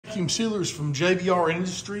Vacuum sealers from JVR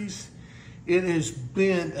Industries. It has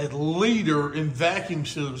been a leader in vacuum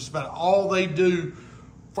sealers. It's about all they do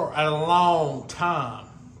for a long time,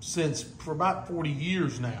 for about 40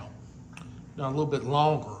 years now. Not a little bit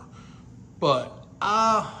longer. But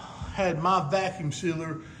I had my vacuum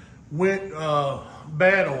sealer went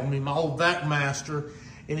bad on me, my old Vac Master,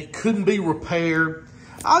 and it couldn't be repaired.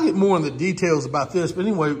 I'll get more in the details about this, but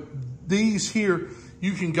anyway, these here,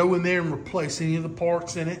 you can go in there and replace any of the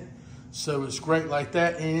parts in it. So it's great like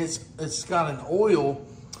that. And it's got an oil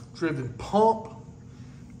driven pump,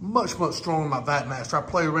 much stronger than my Vac Master. I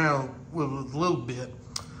play around with it a little bit.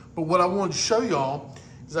 But what I wanted to show y'all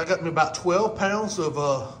is I got me about 12 pounds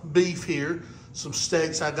of beef here, some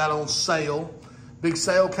steaks I got on sale. Big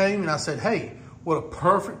sale came and I said, hey, what a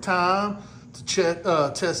perfect time to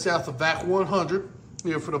test out the Vac100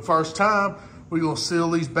 here for the first time. We're gonna seal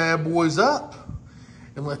these bad boys up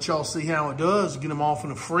and let y'all see how it does, get them off in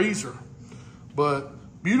the freezer. But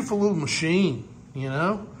beautiful little machine, you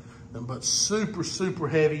know, but super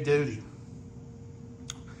heavy duty.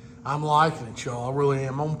 I'm liking it, y'all, I really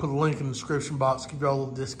am. I'm gonna put a link in the description box, give y'all a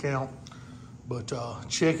little discount, but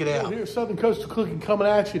check it out. Here's Southern Coastal Cooking coming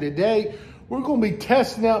at you today. We're gonna be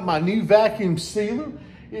testing out my new vacuum sealer.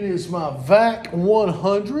 It is my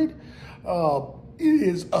Vac100. It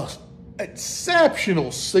is an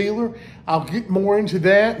exceptional sealer. I'll get more into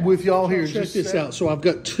that with y'all here. Check this out. So I've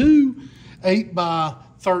got two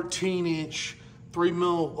 8x13-inch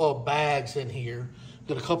 3mm bags in here.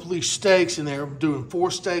 Got a couple of these steaks in there. I'm doing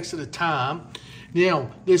 4 steaks at a time.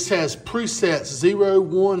 Now, this has presets 0,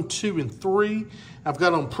 1, 2, and 3. I've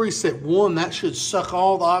got on preset 1. That should suck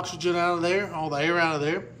all the oxygen out of there, all the air out of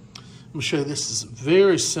there. Let me show you. This is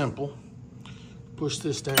very simple. Push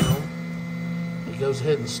this down. It goes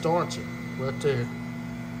ahead and starts it right there.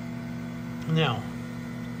 Now,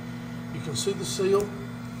 you can see the seal.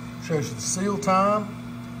 Shows you the seal time.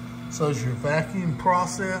 Shows your vacuum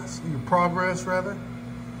process, your progress rather.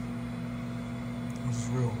 This is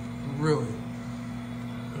really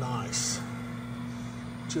nice.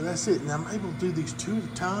 So that's it. Now I'm able to do these 2 at a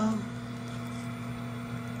time.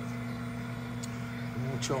 I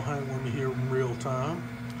want y'all hang with me here in real time.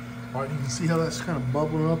 All right, you can see how that's kind of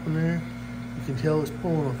bubbling up in there. You can tell it's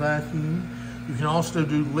pulling a vacuum. You can also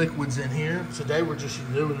do liquids in here. Today we're just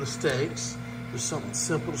doing the steaks. Just something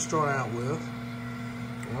simple to start out with.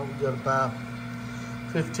 Well, we got about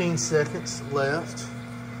 15 seconds left.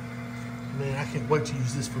 Man, I can't wait to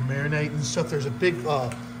use this for marinating and stuff. There's a big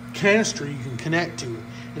canister you can connect to it.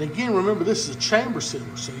 And again, remember, this is a chamber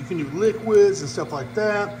sealer, so you can do liquids and stuff like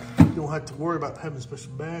that. You don't have to worry about having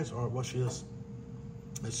special bags. All right, watch this.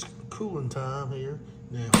 It's cooling time here.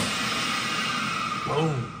 Now,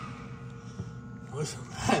 boom. Listen to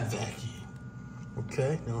that vacuum.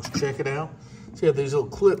 Okay, now let's check it out. See, I have these little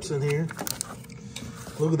clips in here.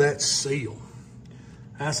 Look at that seal.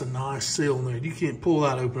 That's a nice seal in there. You can't pull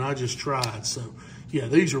that open. I just tried. So, yeah,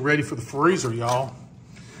 these are ready for the freezer, y'all,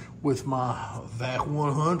 with my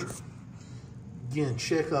Vac100. Again,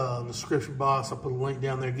 check the description box. I'll put a link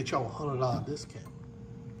down there. Get y'all a $100 discount.